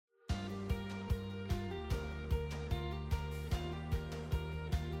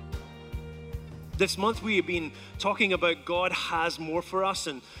This month we have been talking about God has more for us,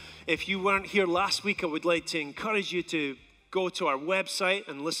 and if you weren't here last week, I would like to encourage you to go to our website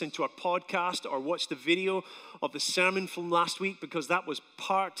and listen to our podcast or watch the video of the sermon from last week, because that was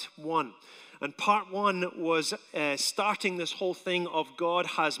part one. And part one was starting this whole thing of God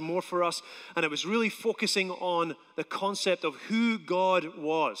has more for us, and it was really focusing on the concept of who God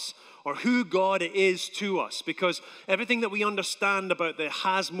was, or who God is to us, because everything that we understand about the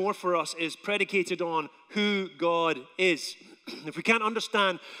has more for us is predicated on who God is. If we can't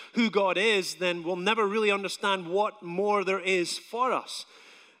understand who God is, then we'll never really understand what more there is for us.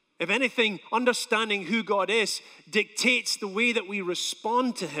 If anything, understanding who God is dictates the way that we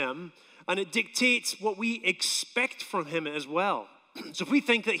respond to him, and it dictates what we expect from him as well. So if we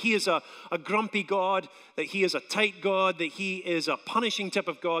think that he is a grumpy God, that he is a tight God, that he is a punishing type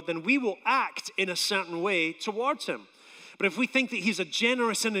of God, then we will act in a certain way towards him. But if we think that he's a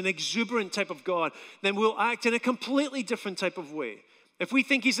generous and an exuberant type of God, then we'll act in a completely different type of way. If we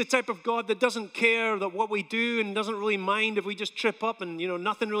think he's the type of God that doesn't care that what we do and doesn't really mind if we just trip up and,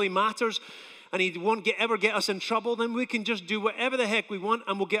 nothing really matters, and he won't ever get us in trouble, then we can just do whatever the heck we want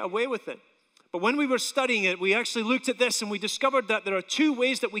and we'll get away with it. But when we were studying it, we actually looked at this and we discovered that there are two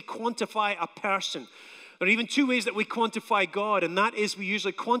ways that we quantify a person. There are even two ways that we quantify God, and that is we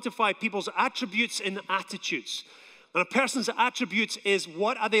usually quantify people's attributes and attitudes. And a person's attributes is,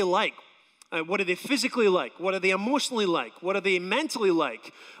 what are they like? What are they physically like? What are they emotionally like? What are they mentally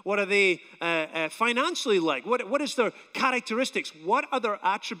like? What are they financially like? What is their characteristics? What are their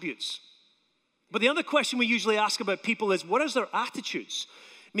attributes? But the other question we usually ask about people is, what is their attitudes?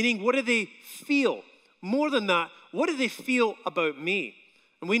 Meaning, what do they feel? More than that, what do they feel about me?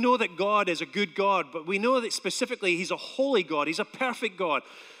 And we know that God is a good God, but we know that specifically he's a holy God. He's a perfect God.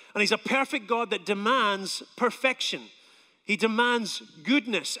 And he's a perfect God that demands perfection. He demands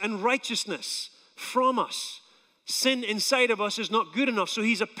goodness and righteousness from us. Sin inside of us is not good enough. So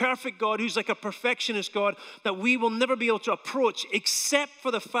he's a perfect God who's like a perfectionist God that we will never be able to approach, except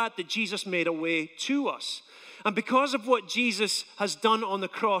for the fact that Jesus made a way to us. And because of what Jesus has done on the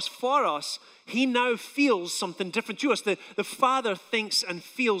cross for us, he now feels something different to us. The Father thinks and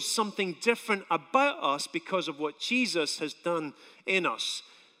feels something different about us because of what Jesus has done in us.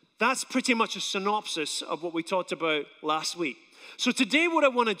 That's pretty much a synopsis of what we talked about last week. So today what I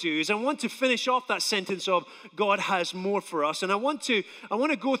want to do is I want to finish off that sentence of God has more for us. And I want to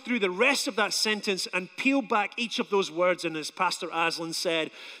go through the rest of that sentence and peel back each of those words. And as Pastor Aslan said,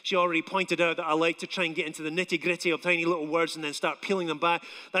 she already pointed out that I like to try and get into the nitty-gritty of tiny little words and then start peeling them back.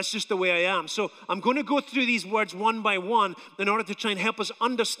 That's just the way I am. So I'm going to go through these words one by one in order to try and help us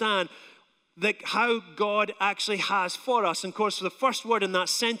understand how God actually has for us. And of course, the first word in that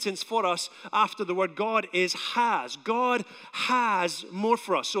sentence for us after the word God is has. God has more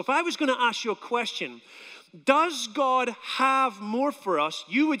for us. So if I was going to ask you a question, does God have more for us?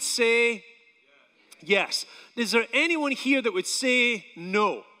 You would say yes. Is there anyone here that would say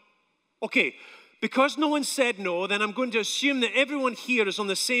no? Okay, because no one said no, then I'm going to assume that everyone here is on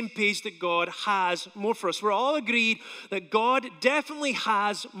the same page that God has more for us. We're all agreed that God definitely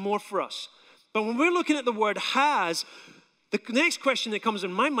has more for us. But when we're looking at the word has, the next question that comes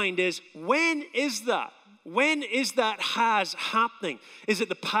in my mind is, when is that? When is that has happening? Is it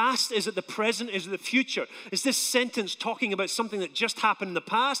the past? Is it the present? Is it the future? Is this sentence talking about something that just happened in the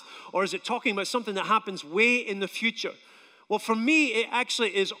past? Or is it talking about something that happens way in the future? Well, for me, it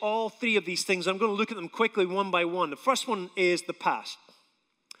actually is all three of these things. I'm going to look at them quickly one by one. The first one is the past.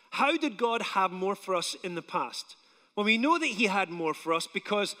 How did God have more for us in the past? Well, we know that he had more for us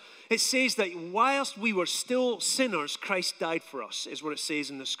because it says that whilst we were still sinners, Christ died for us, is what it says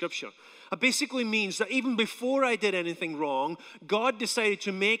in the scripture. It basically means that even before I did anything wrong, God decided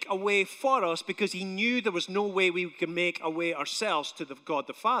to make a way for us because he knew there was no way we could make a way ourselves to God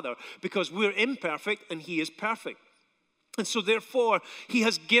the Father, because we're imperfect and he is perfect. And so therefore, he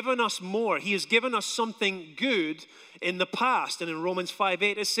has given us more. He has given us something good in the past. And in Romans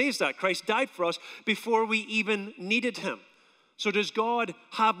 5:8, it says that Christ died for us before we even needed him. So does God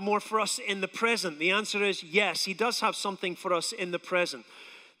have more for us in the present? The answer is yes, he does have something for us in the present.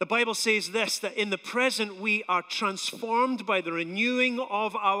 The Bible says this, that in the present we are transformed by the renewing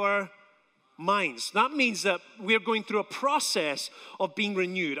of our minds. That means that we're going through a process of being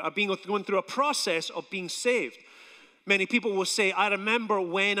renewed, going through a process of being saved. Many people will say, I remember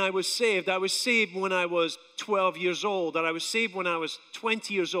when I was saved. I was saved when I was 12 years old, or I was saved when I was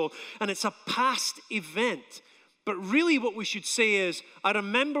 20 years old. And it's a past event. But really what we should say is, I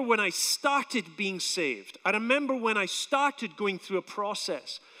remember when I started being saved. I remember when I started going through a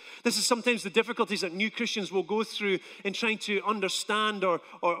process. This is sometimes the difficulties that new Christians will go through in trying to understand or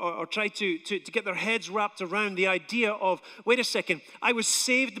try to get their heads wrapped around the idea of, wait a second, I was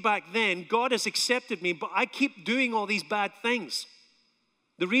saved back then, God has accepted me, but I keep doing all these bad things.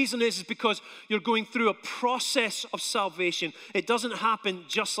 The reason is because you're going through a process of salvation. It doesn't happen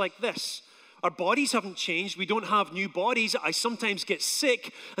just like this. Our bodies haven't changed. We don't have new bodies. I sometimes get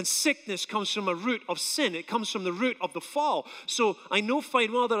sick, and sickness comes from a root of sin. It comes from the root of the fall. So I know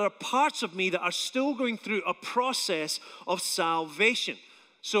fine well there are parts of me that are still going through a process of salvation.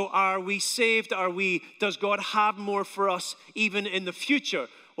 So are we saved? Does God have more for us even in the future?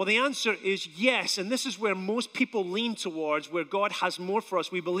 Well, the answer is yes, and this is where most people lean towards, where God has more for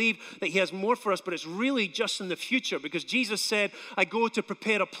us. We believe that he has more for us, but it's really just in the future, because Jesus said, I go to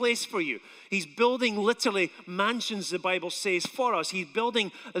prepare a place for you. He's building literally mansions, the Bible says, for us. He's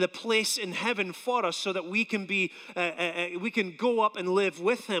building the place in heaven for us so that we can we can go up and live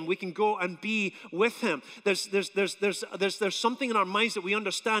with him. We can go and be with him. There's something in our minds that we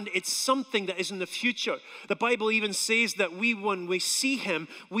understand. It's something that is in the future. The Bible even says that when we see him,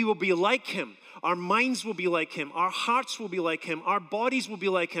 we will be like him. Our minds will be like him. Our hearts will be like him. Our bodies will be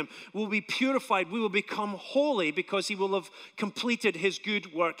like him. We'll be purified. We will become holy because he will have completed his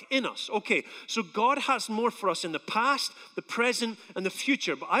good work in us. Okay, so God has more for us in the past, the present, and the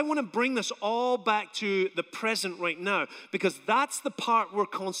future. But I want to bring this all back to the present right now, because that's the part we're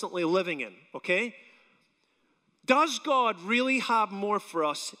constantly living in, okay? Does God really have more for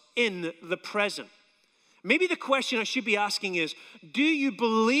us in the present? Maybe the question I should be asking is, do you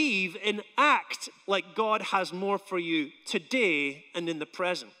believe and act like God has more for you today and in the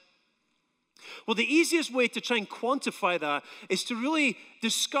present? Well, the easiest way to try and quantify that is to really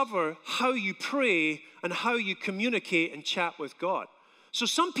discover how you pray and how you communicate and chat with God. So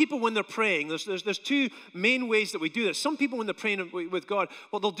some people, when they're praying, there's two main ways that we do this. Some people, when they're praying with God,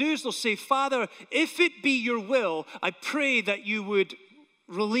 what they'll do is they'll say, Father, if it be your will, I pray that you would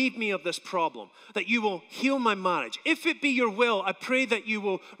relieve me of this problem, that you will heal my marriage. If it be your will, I pray that you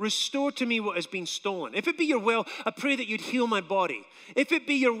will restore to me what has been stolen. If it be your will, I pray that you'd heal my body. If it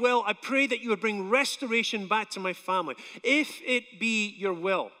be your will, I pray that you would bring restoration back to my family. If it be your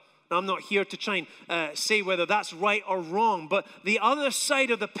will. Now, I'm not here to try and say whether that's right or wrong, but the other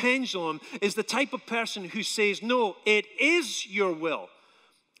side of the pendulum is the type of person who says, no, it is your will.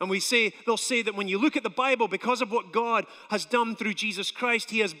 And they'll say that when you look at the Bible, because of what God has done through Jesus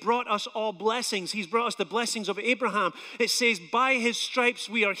Christ, he has brought us all blessings. He's brought us the blessings of Abraham. It says, by his stripes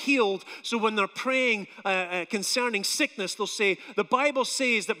we are healed. So when they're praying concerning sickness, they'll say, the Bible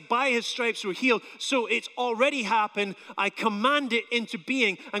says that by his stripes we're healed. So it's already happened. I command it into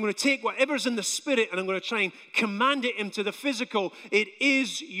being. I'm going to take whatever's in the spirit and I'm going to try and command it into the physical. It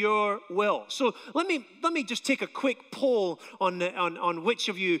is your will. So let me just take a quick poll on which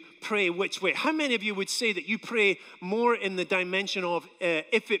of you pray which way. How many of you would say that you pray more in the dimension of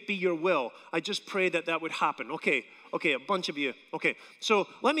if it be your will? I just pray that would happen. Okay, a bunch of you. Okay, so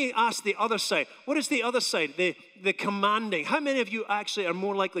let me ask the other side. What is the other side? The commanding. How many of you actually are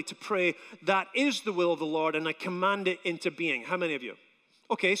more likely to pray that is the will of the Lord and I command it into being? How many of you?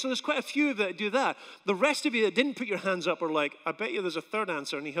 Okay, so there's quite a few that do that. The rest of you that didn't put your hands up are like, I bet you there's a third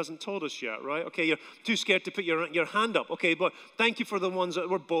answer and he hasn't told us yet, right? Okay, you're too scared to put your hand up. Okay, but thank you for the ones that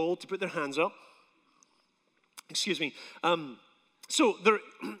were bold to put their hands up. Excuse me. So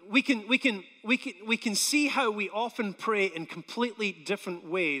we can see how we often pray in completely different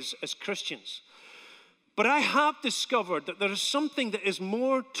ways as Christians. But I have discovered that there is something that is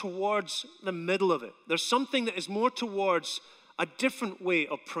more towards the middle of it. There's something that is more towards a different way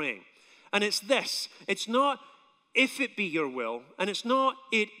of praying. And it's this. It's not if it be your will, and it's not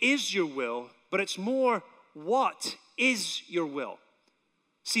it is your will, but it's more what is your will.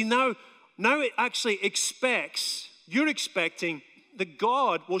 See, now it actually you're expecting that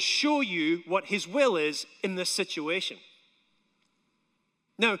God will show you what his will is in this situation.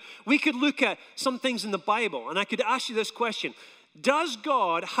 Now, we could look at some things in the Bible, and I could ask you this question. Does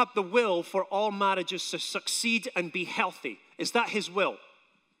God have the will for all marriages to succeed and be healthy? Is that his will?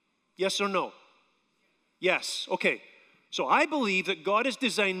 Yes or no? Yes. Okay. So I believe that God has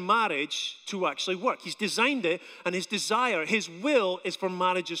designed marriage to actually work. He's designed it, and his desire, his will is for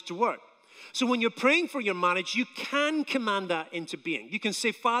marriages to work. So when you're praying for your marriage, you can command that into being. You can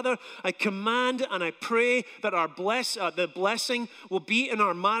say, Father, I command and I pray that the blessing will be in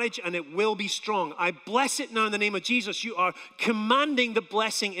our marriage and it will be strong. I bless it now in the name of Jesus. You are commanding the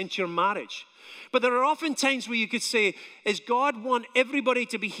blessing into your marriage. But there are often times where you could say, does God want everybody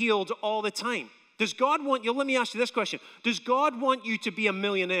to be healed all the time? Does God want you, let me ask you this question. Does God want you to be a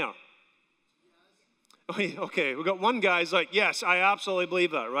millionaire? Okay, we've got one guy who's like, yes, I absolutely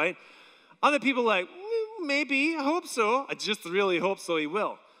believe that, right? Other people are like, maybe, I hope so. I just really hope so he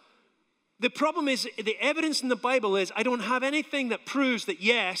will. The problem is, the evidence in the Bible is I don't have anything that proves that,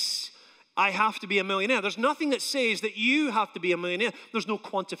 yes, I have to be a millionaire. There's nothing that says that you have to be a millionaire. There's no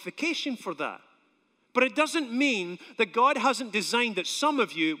quantification for that. But it doesn't mean that God hasn't designed that some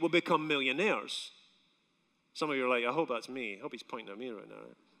of you will become millionaires. Some of you are like, I hope that's me. I hope he's pointing at me right now.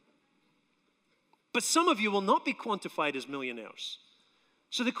 But some of you will not be quantified as millionaires.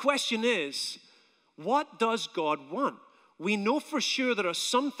 So the question is, what does God want? We know for sure there are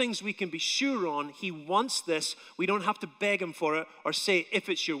some things we can be sure on. He wants this. We don't have to beg him for it or say, if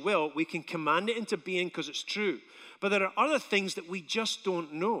it's your will. We can command it into being because it's true. But there are other things that we just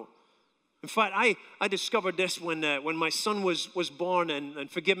don't know. In fact, I discovered this when my son was born,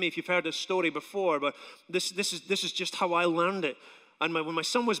 and forgive me if you've heard this story before, but this is just how I learned it. And when my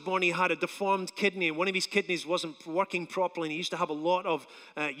son was born, he had a deformed kidney, and one of his kidneys wasn't working properly, and he used to have a lot of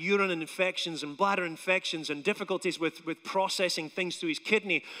urine infections and bladder infections and difficulties with processing things through his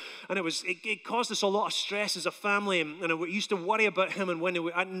kidney. And it caused us a lot of stress as a family, and I used to worry about him.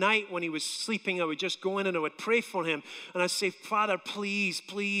 And at night when he was sleeping, I would just go in and I would pray for him, and I'd say, Father, please,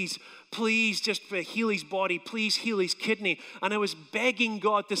 please, please just heal his body. Please heal his kidney. And I was begging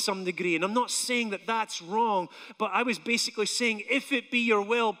God to some degree. And I'm not saying that that's wrong, but I was basically saying, if it be your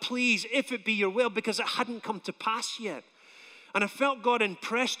will, please, if it be your will, because it hadn't come to pass yet. And I felt God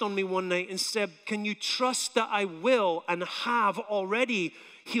impressed on me one night and said, can you trust that I will and have already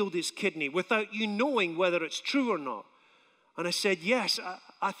healed his kidney without you knowing whether it's true or not? And I said, yes,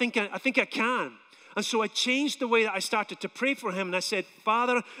 I think I can. And so I changed the way that I started to pray for him. And I said,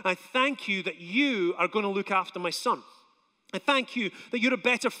 Father, I thank you that you are going to look after my son. I thank you that you're a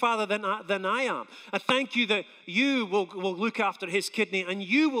better father than I am. I thank you that you will look after his kidney and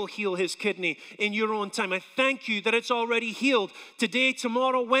you will heal his kidney in your own time. I thank you that it's already healed today,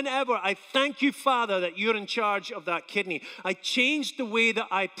 tomorrow, whenever. I thank you, Father, that you're in charge of that kidney. I changed the way that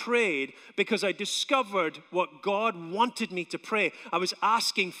I prayed because I discovered what God wanted me to pray. I was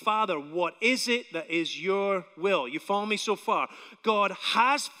asking, Father, what is it that is your will? You follow me so far? God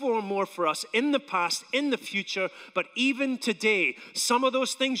has more for us in the past, in the future, but even today, some of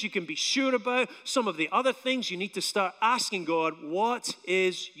those things you can be sure about. Some of the other things you need to start asking God, what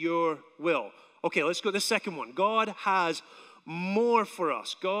is your will? Okay, let's go to the second one. God has more for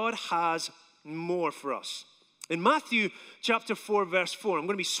us. God has more for us. In Matthew chapter 4, verse 4, I'm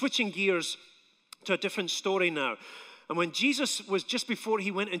going to be switching gears to a different story now. And when Jesus was, just before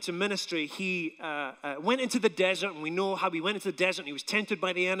he went into ministry, he went into the desert, and we know how he went into the desert, and he was tempted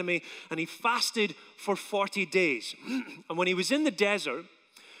by the enemy, and he fasted for 40 days. And when he was in the desert,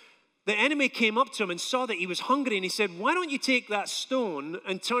 the enemy came up to him and saw that he was hungry, and he said, why don't you take that stone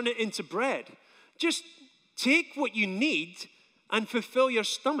and turn it into bread? Just take what you need and fulfill your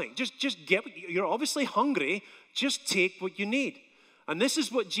stomach. Just get, you're obviously hungry, just take what you need. And this is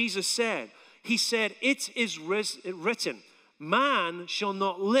what Jesus said. He said, it is written, man shall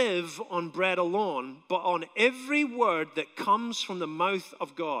not live on bread alone, but on every word that comes from the mouth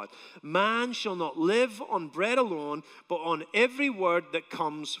of God. Man shall not live on bread alone, but on every word that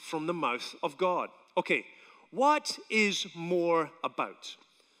comes from the mouth of God. Okay, what is more about?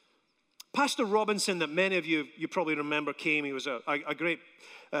 Pastor Robinson, that many of you probably remember, came. He was a great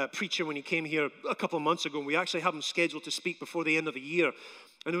preacher when he came here a couple of months ago. And we actually have him scheduled to speak before the end of the year.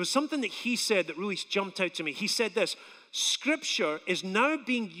 And there was something that he said that really jumped out to me. He said this, Scripture is now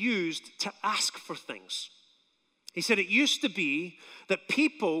being used to ask for things. He said it used to be that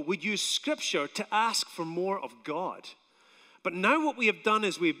people would use Scripture to ask for more of God. But now what we have done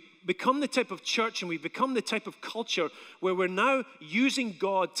is we've become the type of church and we've become the type of culture where we're now using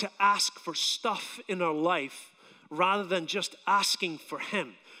God to ask for stuff in our life rather than just asking for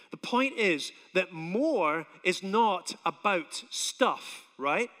him. The point is that more is not about stuff,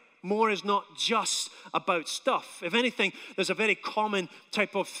 right? More is not just about stuff. If anything, there's a very common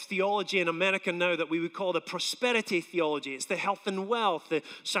type of theology in America now that we would call the prosperity theology. It's the health and wealth. The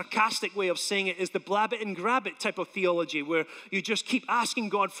sarcastic way of saying it is the blab it and grab it type of theology, where you just keep asking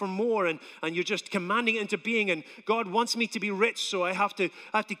God for more and you're just commanding it into being. And God wants me to be rich, so I have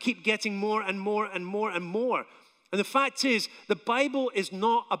to keep getting more and more and more and more. And the fact is, the Bible is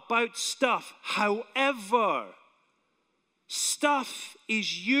not about stuff. However, stuff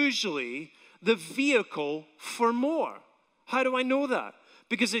is usually the vehicle for more. How do I know that?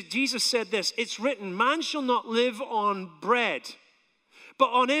 Because Jesus said this, it's written, man shall not live on bread,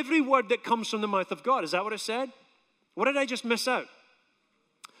 but on every word that comes from the mouth of God. Is that what it said? What did I just miss out?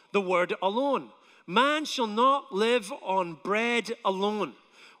 The word alone. Man shall not live on bread alone.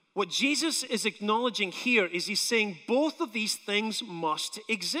 What Jesus is acknowledging here is he's saying both of these things must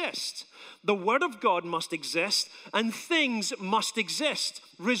exist. The Word of God must exist, and things must exist.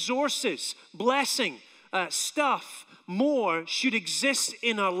 Resources, blessing, stuff, more should exist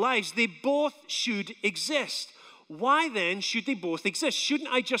in our lives. They both should exist. Why then should they both exist? Shouldn't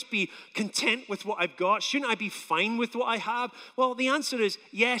I just be content with what I've got? Shouldn't I be fine with what I have? Well, the answer is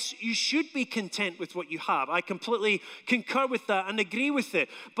yes, you should be content with what you have. I completely concur with that and agree with it.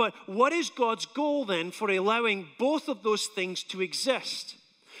 But what is God's goal then for allowing both of those things to exist?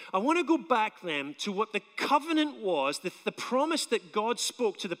 I want to go back then to what the covenant was, the promise that God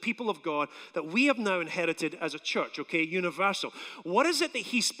spoke to the people of God that we have now inherited as a church, okay, universal. What is it that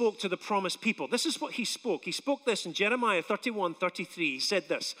he spoke to the promised people? This is what he spoke. He spoke this in Jeremiah 31:33. He said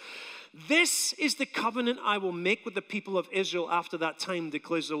this, "This is the covenant I will make with the people of Israel after that time,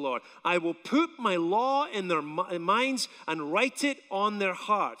 declares the Lord. I will put my law in their minds and write it on their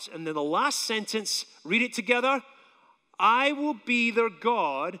hearts." And then the last sentence, read it together. "I will be their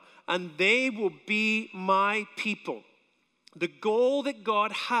God, and they will be my people." The goal that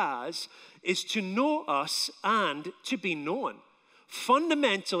God has is to know us and to be known.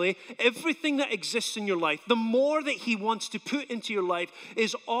 Fundamentally, everything that exists in your life, the more that he wants to put into your life,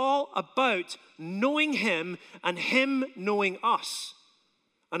 is all about knowing him and him knowing us.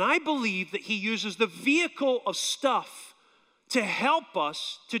 And I believe that he uses the vehicle of stuff to help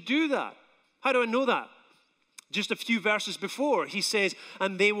us to do that. How do I know that? Just a few verses before, he says,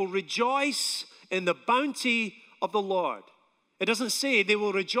 "And they will rejoice in the bounty of the Lord." It doesn't say they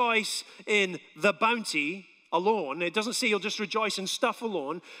will rejoice in the bounty alone. It doesn't say you'll just rejoice in stuff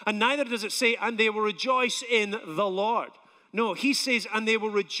alone. And neither does it say, "and they will rejoice in the Lord." No, he says, "and they will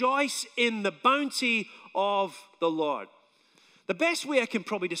rejoice in the bounty of the Lord." The best way I can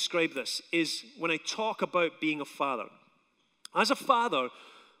probably describe this is when I talk about being a father. As a father,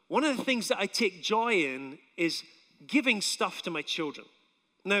 one of the things that I take joy in is giving stuff to my children.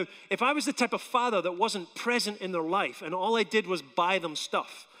 Now, if I was the type of father that wasn't present in their life and all I did was buy them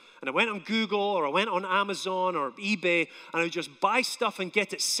stuff, and I went on Google or I went on Amazon or eBay and I would just buy stuff and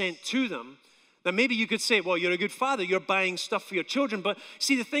get it sent to them, then maybe you could say, well, you're a good father, you're buying stuff for your children. But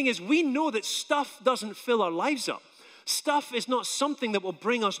see, the thing is, we know that stuff doesn't fill our lives up. Stuff is not something that will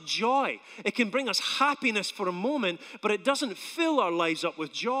bring us joy. It can bring us happiness for a moment, but it doesn't fill our lives up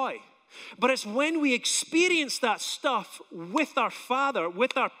with joy. But it's when we experience that stuff with our Father,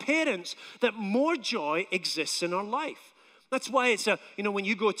 with our parents, that more joy exists in our life. That's why it's when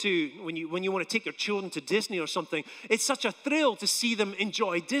you go to, when you want to take your children to Disney or something, it's such a thrill to see them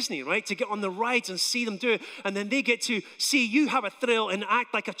enjoy Disney, right? To get on the rides and see them do it. And then they get to see you have a thrill and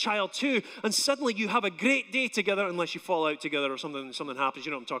act like a child too. And suddenly you have a great day together, unless you fall out together or something happens.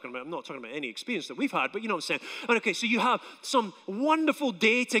 You know what I'm talking about. I'm not talking about any experience that we've had, but you know what I'm saying. And okay, so you have some wonderful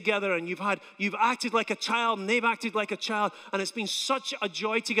day together and you've acted like a child and they've acted like a child. And it's been such a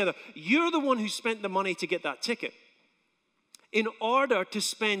joy together. You're the one who spent the money to get that ticket in order to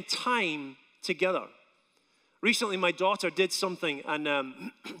spend time together. Recently, my daughter did something,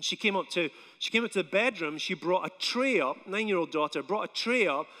 and she came up to the bedroom. She brought a tray up. 9-year-old daughter brought a tray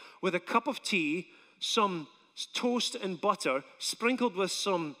up with a cup of tea, some toast and butter, sprinkled with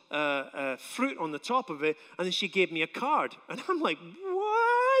some fruit on the top of it, and then she gave me a card. And I'm like,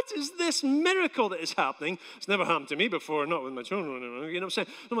 what is this miracle that is happening? It's never happened to me before, not with my children. You know what I'm saying?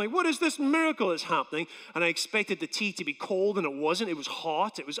 I'm like, what is this miracle that's happening? And I expected the tea to be cold, and it wasn't. It was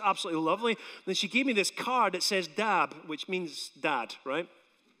hot. It was absolutely lovely. And then she gave me this card that says Dab, which means dad, right?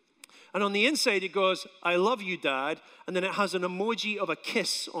 And on the inside, it goes, "I love you, Dad." And then it has an emoji of a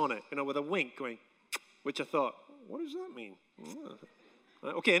kiss on it, with a wink going, which I thought, what does that mean?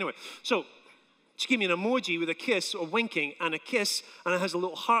 Okay, anyway, so she gave me an emoji with a kiss or winking and a kiss, and it has a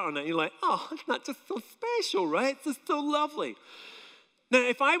little heart on it. And you're like, oh, that's just so special, right? It's just so lovely. Now,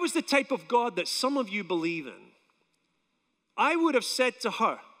 if I was the type of God that some of you believe in, I would have said to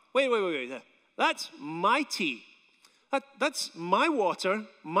her, wait, that's my tea. That's my water,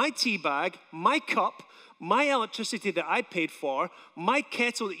 my tea bag, my cup, my electricity that I paid for, my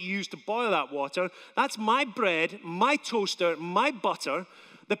kettle that you used to boil that water. That's my bread, my toaster, my butter.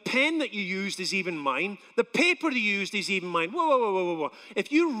 The pen that you used is even mine. The paper you used is even mine. Whoa.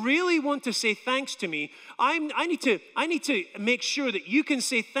 If you really want to say thanks to me, I need to make sure that you can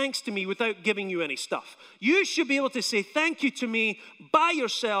say thanks to me without giving you any stuff. You should be able to say thank you to me by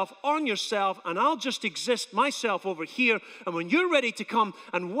yourself, on yourself, and I'll just exist myself over here. And when you're ready to come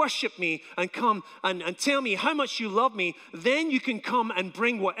and worship me and come and tell me how much you love me, then you can come and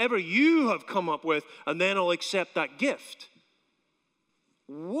bring whatever you have come up with, and then I'll accept that gift.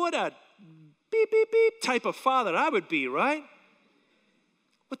 What a beep, beep, beep type of father I would be, right?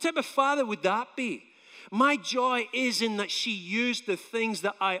 What type of father would that be? My joy is in that she used the things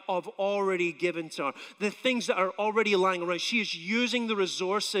that I have already given to her, the things that are already lying around. She is using the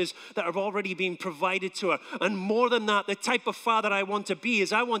resources that have already been provided to her. And more than that, the type of father I want to be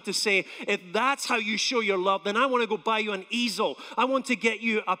is I want to say, if that's how you show your love, then I want to go buy you an easel. I want to get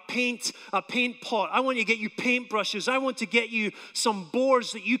you a paint pot. I want to get you paintbrushes. I want to get you some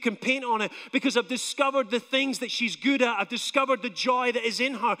boards that you can paint on it, because I've discovered the things that she's good at. I've discovered the joy that is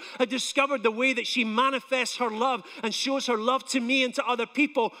in her. I've discovered the way that she manifests her love and shows her love to me and to other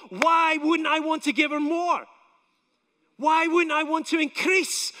people. Why wouldn't I want to give her more? Why wouldn't I want to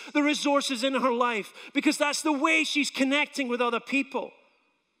increase the resources in her life? Because that's the way she's connecting with other people.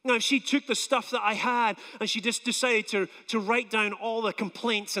 Now, if she took the stuff that I had and she just decided to write down all the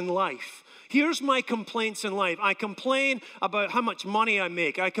complaints in life. Here's my complaints in life. I complain about how much money I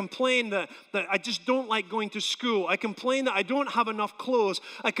make. I complain that I just don't like going to school. I complain that I don't have enough clothes.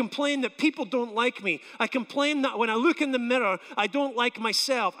 I complain that people don't like me. I complain that when I look in the mirror, I don't like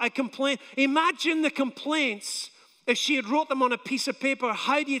myself. I complain. Imagine the complaints if she had wrote them on a piece of paper.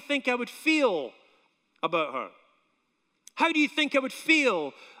 How do you think I would feel about her? How do you think I would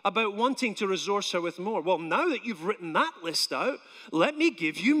feel about wanting to resource her with more? Well, now that you've written that list out, let me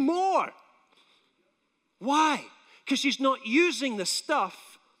give you more. Why? Because she's not using the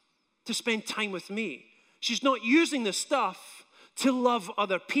stuff to spend time with me. She's not using the stuff to love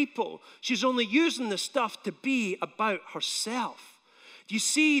other people. She's only using the stuff to be about herself. Do you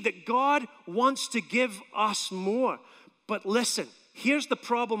see that God wants to give us more? But listen, here's the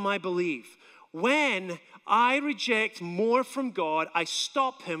problem I believe. When I reject more from God, I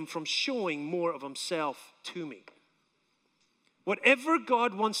stop him from showing more of himself to me. Whatever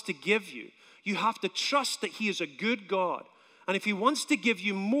God wants to give you, you have to trust that he is a good God. And if he wants to give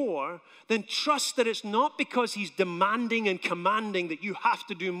you more, then trust that it's not because he's demanding and commanding that you have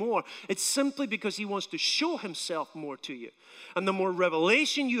to do more. It's simply because he wants to show himself more to you. And the more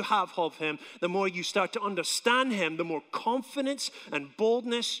revelation you have of him, the more you start to understand him, the more confidence and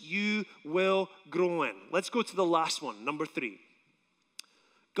boldness you will grow in. Let's go to the last one, number 3.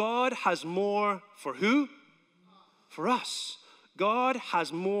 God has more for who? For us. God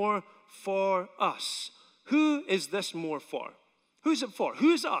has more for us. Who is this more for? Who's it for?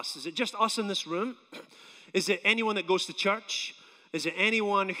 Who is us? Is it just us in this room? Is it anyone that goes to church? Is it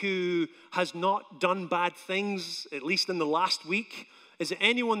anyone who has not done bad things, at least in the last week? Is it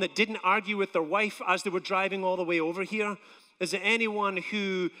anyone that didn't argue with their wife as they were driving all the way over here? Is it anyone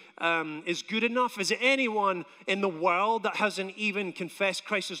who is good enough? Is it anyone in the world that hasn't even confessed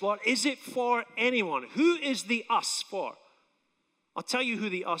Christ as Lord? Is it for anyone? Who is the us for? I'll tell you who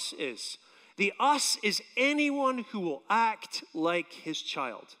the us is. The us is anyone who will act like his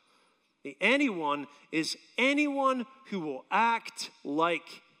child. The anyone is anyone who will act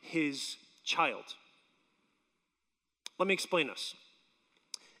like his child. Let me explain this.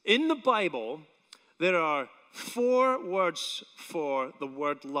 In the Bible, there are 4 words for the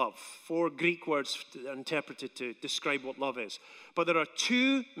word love, 4 Greek words interpreted to describe what love is. But there are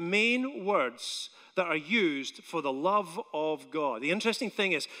 2 main words that are used for the love of God. The interesting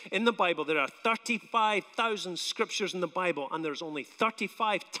thing is, in the Bible, there are 35,000 scriptures in the Bible, and there's only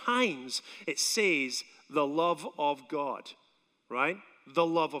 35 times it says the love of God, right? The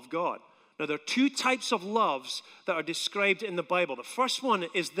love of God. Now, there are 2 types of loves that are described in the Bible. The first one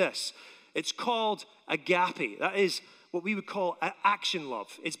is this. It's called agape. That is what we would call action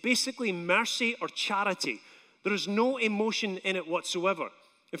love. It's basically mercy or charity. There is no emotion in it whatsoever.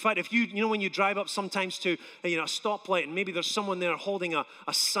 In fact, if you know when you drive up sometimes to a stoplight and maybe there's someone there holding a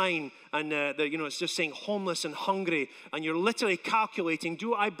sign and it's just saying homeless and hungry, and you're literally calculating,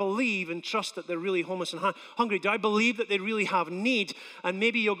 do I believe and trust that they're really homeless and hungry? Do I believe that they really have need? And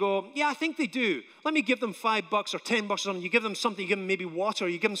maybe you'll go, yeah, I think they do. Let me give them $5 or $10 or something. You give them something, you give them maybe water,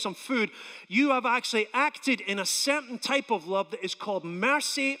 you give them some food. You have actually acted in a certain type of love that is called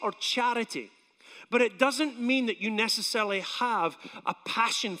mercy or charity. But it doesn't mean that you necessarily have a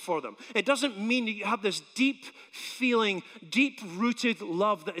passion for them. It doesn't mean that you have this deep feeling, deep-rooted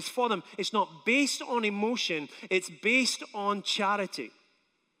love that is for them. It's not based on emotion. It's based on charity.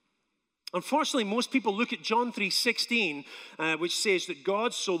 Unfortunately, most people look at John 3:16, which says that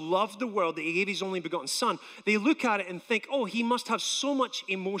God so loved the world that he gave his only begotten son. They look at it and think, oh, he must have so much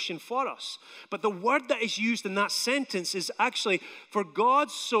emotion for us. But the word that is used in that sentence is actually, for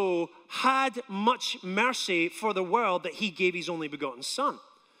God so had much mercy for the world that he gave his only begotten son.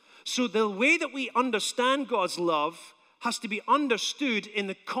 So the way that we understand God's love has to be understood in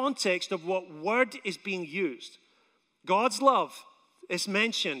the context of what word is being used. God's love is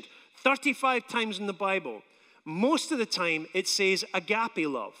mentioned 35 times in the Bible. Most of the time, it says agape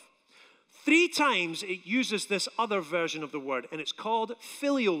love. 3 times, it uses this other version of the word, and it's called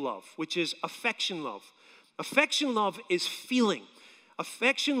filial love, which is affection love. Affection love is feeling.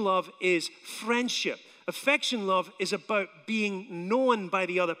 Affection love is friendship. Affection love is about being known by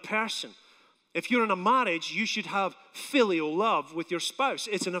the other person. If you're in a marriage, you should have filial love with your spouse.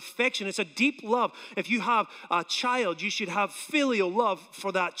 It's an affection. It's a deep love. If you have a child, you should have filial love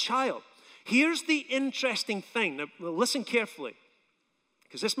for that child. Here's the interesting thing. Now, listen carefully,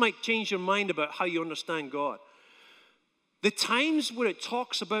 because this might change your mind about how you understand God. The times where it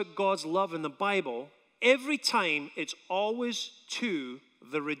talks about God's love in the Bible, every time it's always to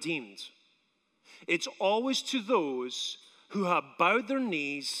the redeemed. It's always to those who have bowed their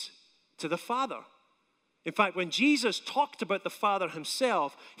knees to the Father. In fact, when Jesus talked about the Father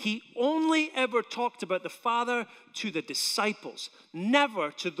himself, he only ever talked about the Father to the disciples,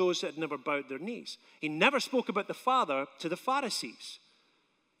 never to those that had never bowed their knees. He never spoke about the Father to the Pharisees.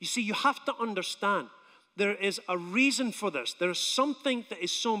 You see, you have to understand, there is a reason for this. There is something that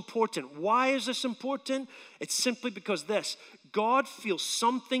is so important. Why is this important? It's simply because God feels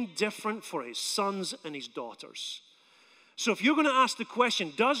something different for his sons and his daughters. So if you're going to ask the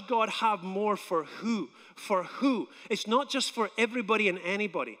question, does God have more for who? For who? It's not just for everybody and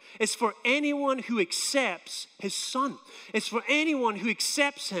anybody. It's for anyone who accepts his son. It's for anyone who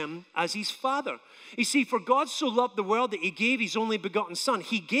accepts him as his father. You see, for God so loved the world that he gave his only begotten son.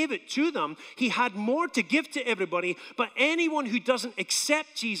 He gave it to them. He had more to give to everybody, but anyone who doesn't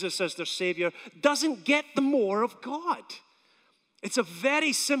accept Jesus as their Savior doesn't get the more of God. It's a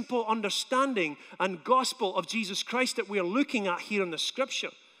very simple understanding and gospel of Jesus Christ that we are looking at here in the scripture.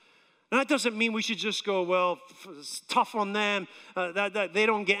 Now, that doesn't mean we should just go, well, it's tough on them, that they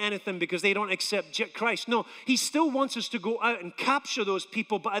don't get anything because they don't accept Christ. No, he still wants us to go out and capture those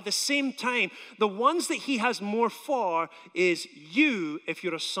people, but at the same time, the ones that he has more for is you if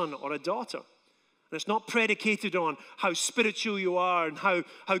you're a son or a daughter. And it's not predicated on how spiritual you are and how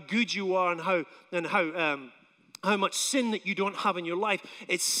good you are and how much sin that you don't have in your life.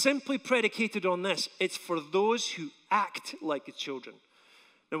 It's simply predicated on this. It's for those who act like the children.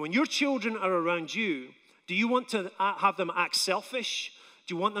 Now, when your children are around you, do you want to have them act selfish?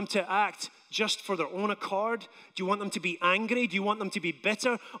 Do you want them to act just for their own accord? Do you want them to be angry? Do you want them to be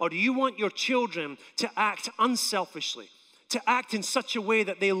bitter? Or do you want your children to act unselfishly? To act in such a way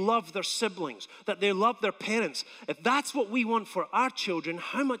that they love their siblings, that they love their parents? If that's what we want for our children,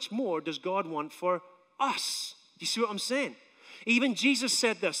 how much more does God want for us? Do you see what I'm saying? Even Jesus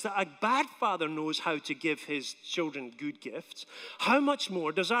said this, that a bad father knows how to give his children good gifts. How much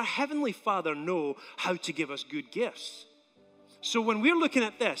more does our heavenly Father know how to give us good gifts? So when we're looking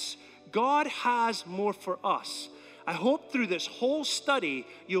at this, God has more for us. I hope through this whole study,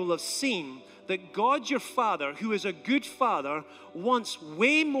 you'll have seen that God, your Father, who is a good Father, wants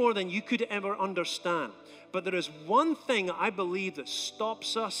way more than you could ever understand. But there is one thing I believe that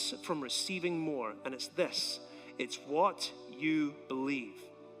stops us from receiving more, and it's this. It's what you believe.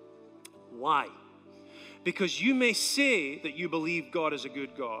 Why? Because you may say that you believe God is a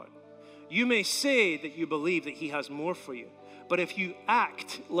good God. You may say that you believe that he has more for you. But if you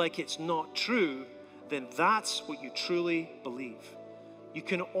act like it's not true, then that's what you truly believe. You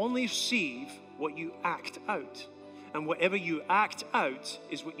can only receive what you act out. And whatever you act out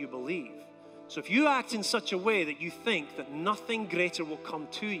is what you believe. So if you act in such a way that you think that nothing greater will come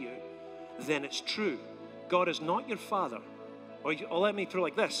to you, then it's true. God is not your father. Or let me put it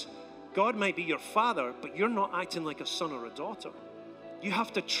like this. God might be your father, but you're not acting like a son or a daughter. You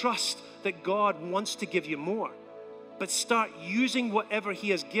have to trust that God wants to give you more. But start using whatever he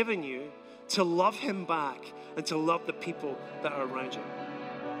has given you to love him back and to love the people that are around you.